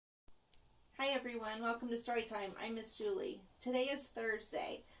Hi everyone, welcome to Storytime. I'm Miss Julie. Today is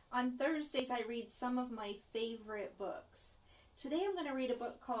Thursday. On Thursdays I read some of my favorite books. Today I'm going to read a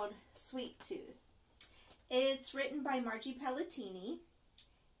book called Sweet Tooth. It's written by Margie Palatini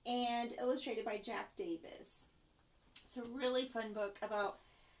and illustrated by Jack Davis. It's a really fun book about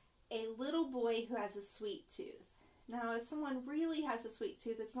a little boy who has a sweet tooth. Now if someone really has a sweet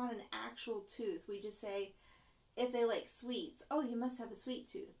tooth, it's not an actual tooth. We just say, if they like sweets, oh, you must have a sweet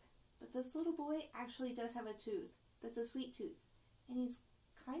tooth. But this little boy actually does have a tooth that's a sweet tooth, and he's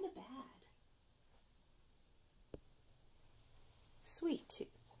kind of bad. Sweet tooth.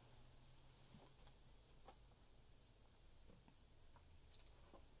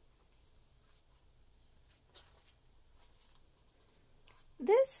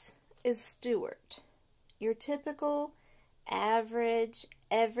 This is Stuart, your typical, average,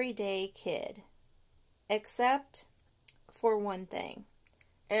 everyday kid. Except for one thing.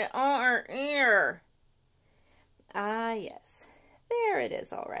 An ear. Ah, yes. There it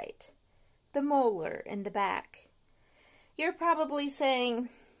is, all right. The molar in the back. You're probably saying,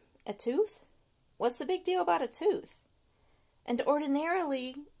 a tooth? What's the big deal about a tooth? And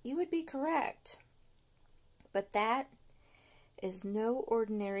ordinarily, you would be correct. But that is no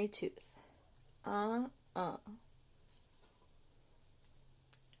ordinary tooth.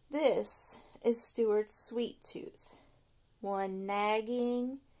 This is Stuart's sweet tooth. One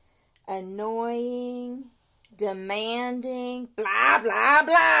nagging, annoying, demanding, blah, blah,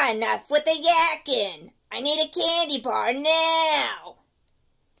 blah, enough with the yakking. I need a candy bar now.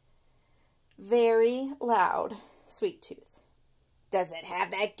 Very loud sweet tooth. Does it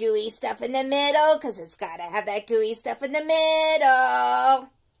have that gooey stuff in the middle? 'Cause it's gotta have that gooey stuff in the middle.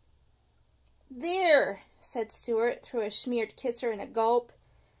 There, said Stuart through a smeared kisser and a gulp.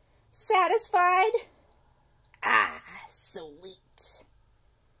 Satisfied? Ah, sweet.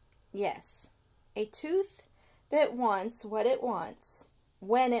 Yes, a tooth that wants what it wants,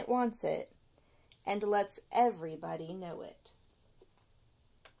 when it wants it, and lets everybody know it.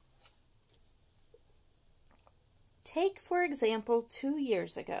 Take, for example, 2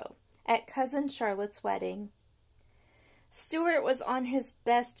 years ago, at Cousin Charlotte's wedding. Stuart was on his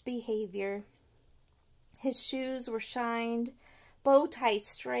best behavior. His shoes were shined, bow tie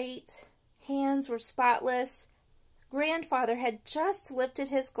straight, hands were spotless. Grandfather had just lifted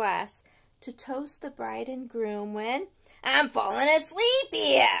his glass to toast the bride and groom when, I'm falling asleep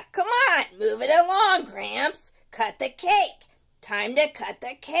here. Come on, move it along, Gramps. Cut the cake. Time to cut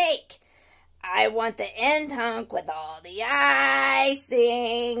the cake. I want the end hunk with all the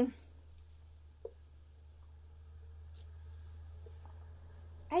icing.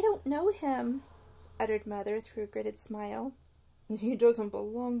 I don't know him, uttered Mother through a gritted smile. He doesn't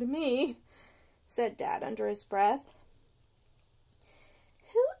belong to me, said Dad under his breath.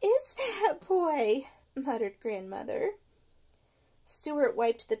 Who is that boy? Muttered Grandmother. Stuart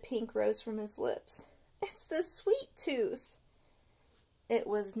wiped the pink rose from his lips. It's the sweet tooth. It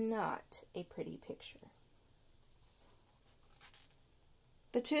was not a pretty picture.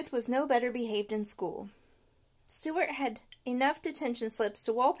 The tooth was no better behaved in school. Stuart had enough detention slips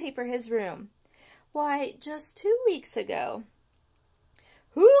to wallpaper his room. Why, just 2 weeks ago.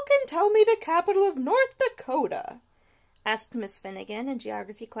 Who can tell me the capital of North Dakota? Asked Miss Finnegan in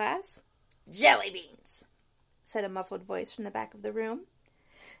geography class. Jelly beans, said a muffled voice from the back of the room.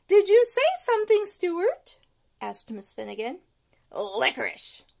 Did you say something, Stuart? Asked Miss Finnegan.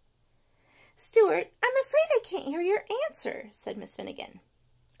 Licorice. Stuart, I'm afraid I can't hear your answer, said Miss Finnegan.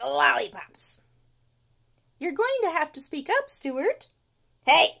 Lollipops. You're going to have to speak up, Stuart.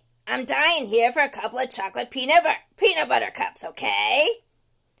 Hey, I'm dying here for a couple of chocolate peanut butter cups, okay?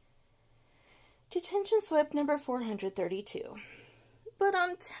 Detention slip number 432. But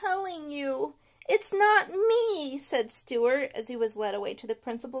I'm telling you, it's not me, said Stuart as he was led away to the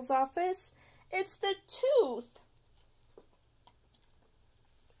principal's office. It's the tooth.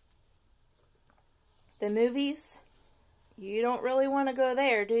 The movies? You don't really want to go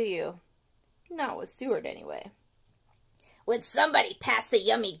there, do you? Not with Stuart, anyway. Would somebody pass the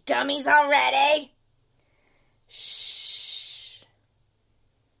yummy gummies already? Shh.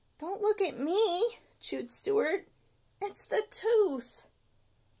 Don't look at me, chewed Stuart. It's the tooth.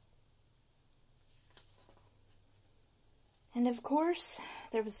 And of course,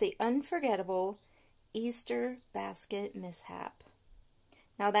 there was the unforgettable Easter basket mishap.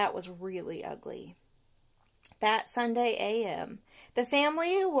 Now that was really ugly. That Sunday a.m., the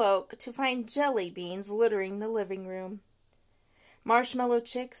family awoke to find jelly beans littering the living room. Marshmallow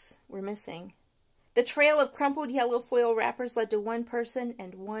chicks were missing. The trail of crumpled yellow foil wrappers led to one person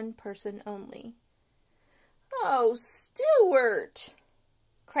and one person only. Oh, Stuart!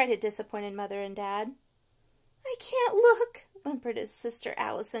 cried a disappointed mother and dad. I can't look, whimpered his sister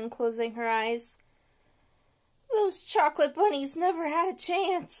Allison, closing her eyes. Those chocolate bunnies never had a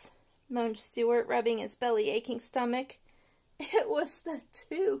chance, moaned Stuart, rubbing his belly-aching stomach. It was the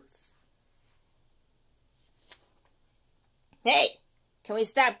tooth. Hey, can we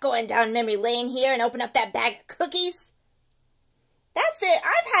stop going down memory lane here and open up that bag of cookies? That's it,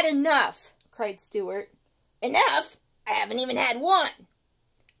 I've had enough, cried Stuart. Enough? I haven't even had one.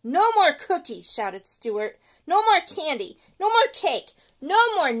 No more cookies, shouted Stuart. No more candy. No more cake. No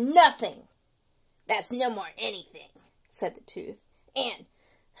more nothing. That's no more anything, said the tooth. And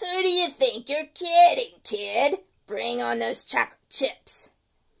who do you think you're kidding, kid? Bring on those chocolate chips.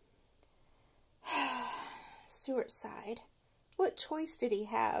 Stuart sighed. What choice did he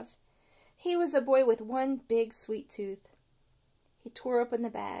have? He was a boy with one big sweet tooth. He tore open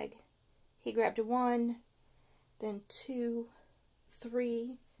the bag. He grabbed 1, then 2,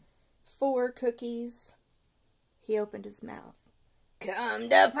 3, 4 cookies. He opened his mouth. Come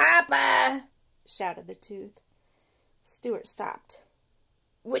to Papa, shouted the tooth. Stuart stopped.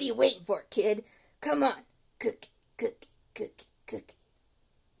 What are you waiting for, kid? Come on. Cookie, cookie, cookie, cookie.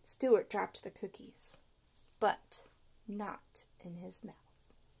 Stuart dropped the cookies, but not in his mouth.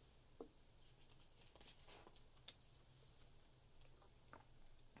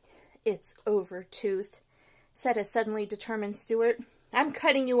 It's over, Tooth, said a suddenly determined Stuart. I'm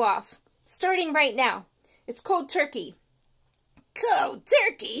cutting you off, starting right now. It's cold turkey. Cold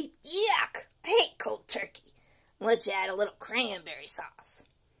turkey? Yuck! I hate cold turkey, unless you add a little cranberry sauce.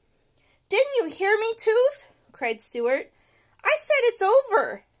 Didn't you hear me, Tooth? Cried Stuart. I said it's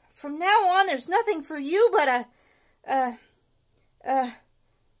over. From now on, there's nothing for you but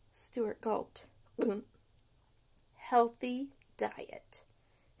Stuart gulped. Healthy diet.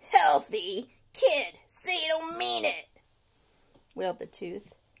 Healthy? Kid, say you don't mean it, wailed the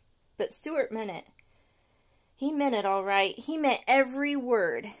tooth. But Stuart meant it. He meant it all right. He meant every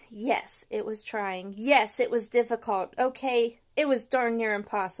word. Yes, it was trying. Yes, it was difficult. Okay, it was darn near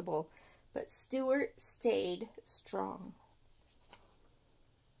impossible. But Stuart stayed strong.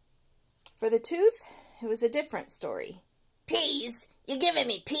 For the tooth, it was a different story. Peas? You giving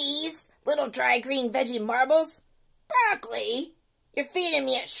me peas? Little dry green veggie marbles? Broccoli? You're feeding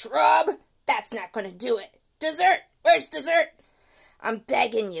me a shrub? That's not going to do it. Dessert? Where's dessert? I'm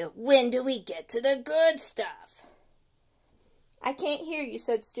begging you, when do we get to the good stuff? I can't hear you,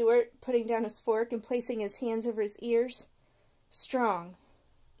 said Stuart, putting down his fork and placing his hands over his ears. Strong.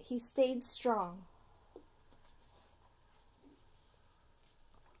 He stayed strong.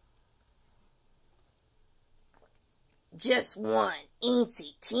 Just one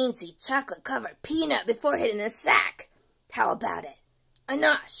eensy-teensy chocolate-covered peanut before hitting the sack. How about it? A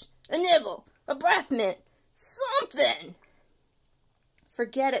nosh, a nibble, a breath mint, something.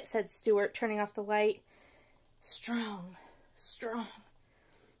 Forget it, said Stuart, turning off the light. Strong, strong.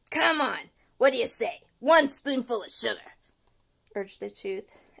 Come on, what do you say? 1 spoonful of sugar, urged the tooth,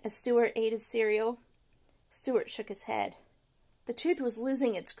 as Stuart ate his cereal. Stuart shook his head. The tooth was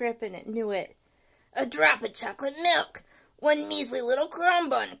losing its grip, and it knew it. A drop of chocolate milk, 1 measly little crumb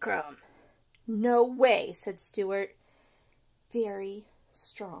bun crumb. No way, said Stuart. Very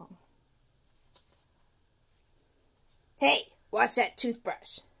strong. Hey, watch that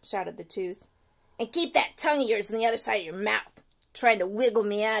toothbrush, shouted the tooth. And keep that tongue of yours on the other side of your mouth. Trying to wiggle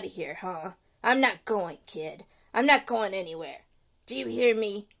me out of here, huh? I'm not going, kid. I'm not going anywhere. Do you hear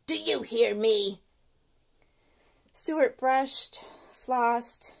me? Do you hear me? Stuart brushed,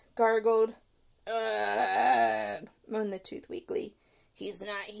 flossed, gargled. Moaned the tooth weakly. He's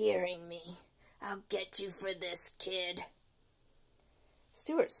not hearing me. I'll get you for this, kid.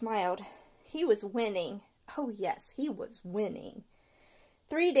 Stuart smiled. He was winning. Oh, yes, he was winning.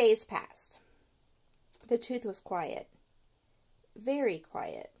 3 days passed. The tooth was quiet. Very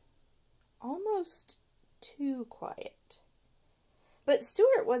quiet. Almost too quiet. But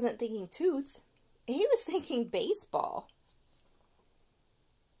Stuart wasn't thinking tooth. He was thinking baseball.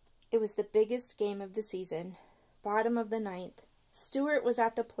 It was the biggest game of the season. Bottom of the 9th. Stuart was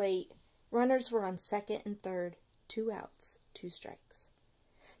at the plate. Runners were on second and third. 2 outs, 2 strikes.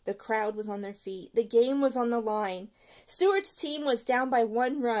 The crowd was on their feet. The game was on the line. Stuart's team was down by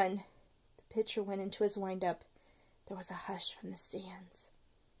 1 run. The pitcher went into his windup. There was a hush from the stands.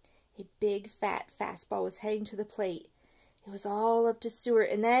 A big, fat fastball was heading to the plate. It was all up to Stuart,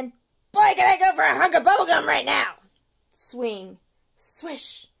 and then, boy, can I go for a hunk of bubblegum right now? Swing.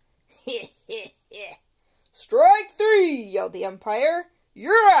 Swish. Strike 3, yelled the umpire.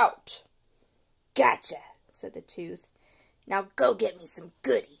 You're out. Gotcha, said the tooth. Now go get me some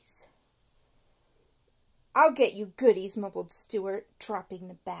goodies. I'll get you goodies, mumbled Stuart, dropping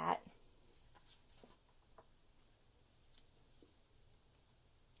the bat.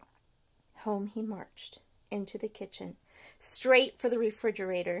 Home he marched, into the kitchen, straight for the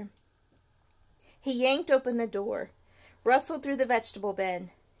refrigerator. He yanked open the door, rustled through the vegetable bin.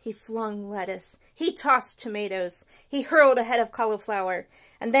 He flung lettuce. He tossed tomatoes. He hurled a head of cauliflower.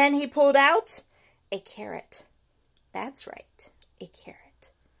 And then he pulled out a carrot. That's right, a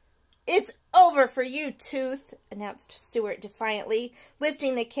carrot. "It's over for you, Tooth," announced Stuart defiantly,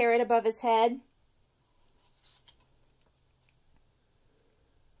 lifting the carrot above his head.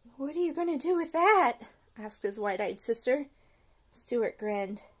 "What are you going to do with that?" asked his wide-eyed sister. Stuart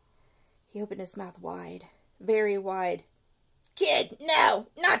grinned. He opened his mouth wide, very wide. "Kid, no,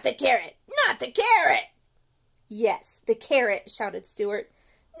 not the carrot, not the carrot!" "Yes, the carrot," shouted Stuart.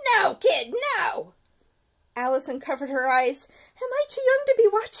 "No, kid, no!" Alice uncovered her eyes. "Am I too young to be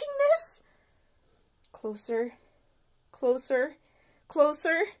watching this?" Closer, closer,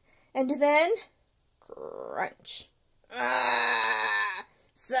 closer, and then crunch. "Ah,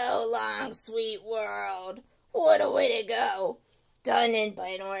 so long, sweet world. What a way to go. Done in by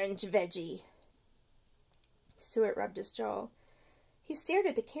an orange veggie." Stuart rubbed his jaw. He stared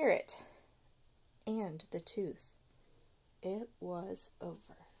at the carrot and the tooth. It was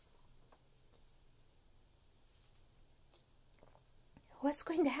over. "What's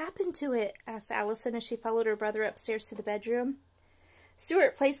going to happen to it?" asked Allison as she followed her brother upstairs to the bedroom.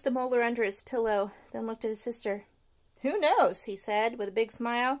 Stuart placed the molar under his pillow, then looked at his sister. "Who knows?" he said with a big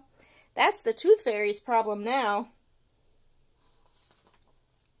smile. "That's the tooth fairy's problem now."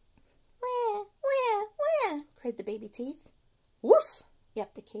 "Wah, wah, wah," cried the baby teeth. "Woof!"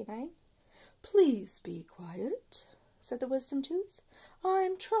 yapped the canine. "Please be quiet," said the wisdom tooth.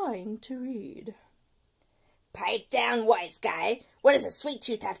 "I'm trying to read." "Pipe down, wise guy. What does a sweet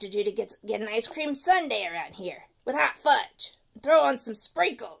tooth have to do to get an ice cream sundae around here with hot fudge? And throw on some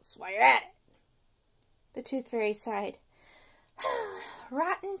sprinkles while you're at it." The tooth fairy sighed.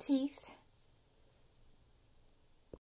 "Rotten teeth.